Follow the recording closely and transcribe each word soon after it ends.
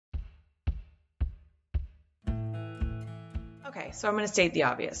Okay, so I'm going to state the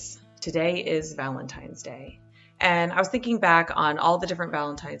obvious. Today is Valentine's Day. And I was thinking back on all the different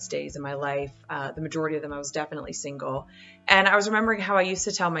Valentine's Days in my life. The majority of them I was definitely single. And I was remembering how I used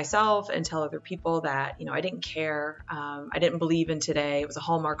to tell myself and tell other people that, I didn't care. I didn't believe in today. It was a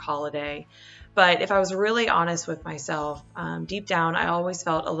Hallmark holiday. But if I was really honest with myself, deep down, I always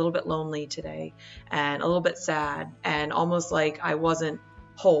felt a little bit lonely today and a little bit sad and almost like I wasn't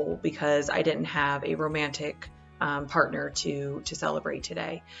whole because I didn't have a romantic partner to celebrate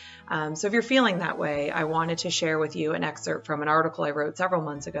today. So if you're feeling that way, I wanted to share with you an excerpt from an article I wrote several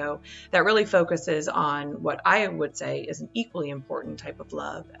months ago that really focuses on what I would say is an equally important type of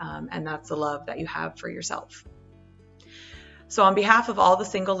love, and that's the love that you have for yourself. So on behalf of all the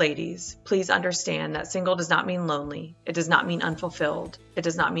single ladies, please understand that single does not mean lonely. It does not mean unfulfilled. It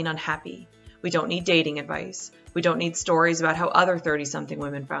does not mean unhappy. We don't need dating advice. We don't need stories about how other 30-something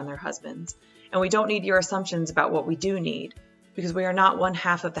women found their husbands. And we don't need your assumptions about what we do need, because we are not one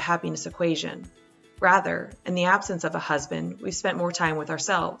half of the happiness equation. Rather, in the absence of a husband, we've spent more time with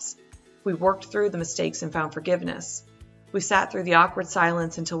ourselves. We worked through the mistakes and found forgiveness. We sat through the awkward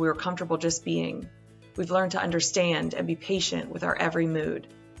silence until we were comfortable just being. We've learned to understand and be patient with our every mood,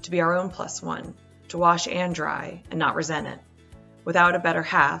 to be our own plus one, to wash and dry and not resent it. Without a better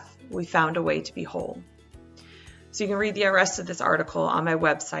half, we found a way to be whole. So you can read the rest of this article on my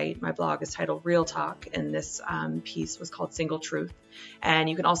website. My blog is titled Real Talk, and this piece was called Single Truth. And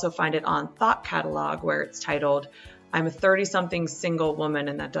you can also find it on Thought Catalog, where it's titled, I'm a 30-something single woman,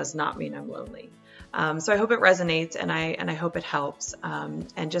 and that does not mean I'm lonely. So I hope it resonates, and I hope it helps.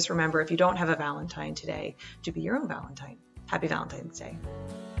 And just remember, if you don't have a Valentine today, to be your own Valentine. Happy Valentine's Day.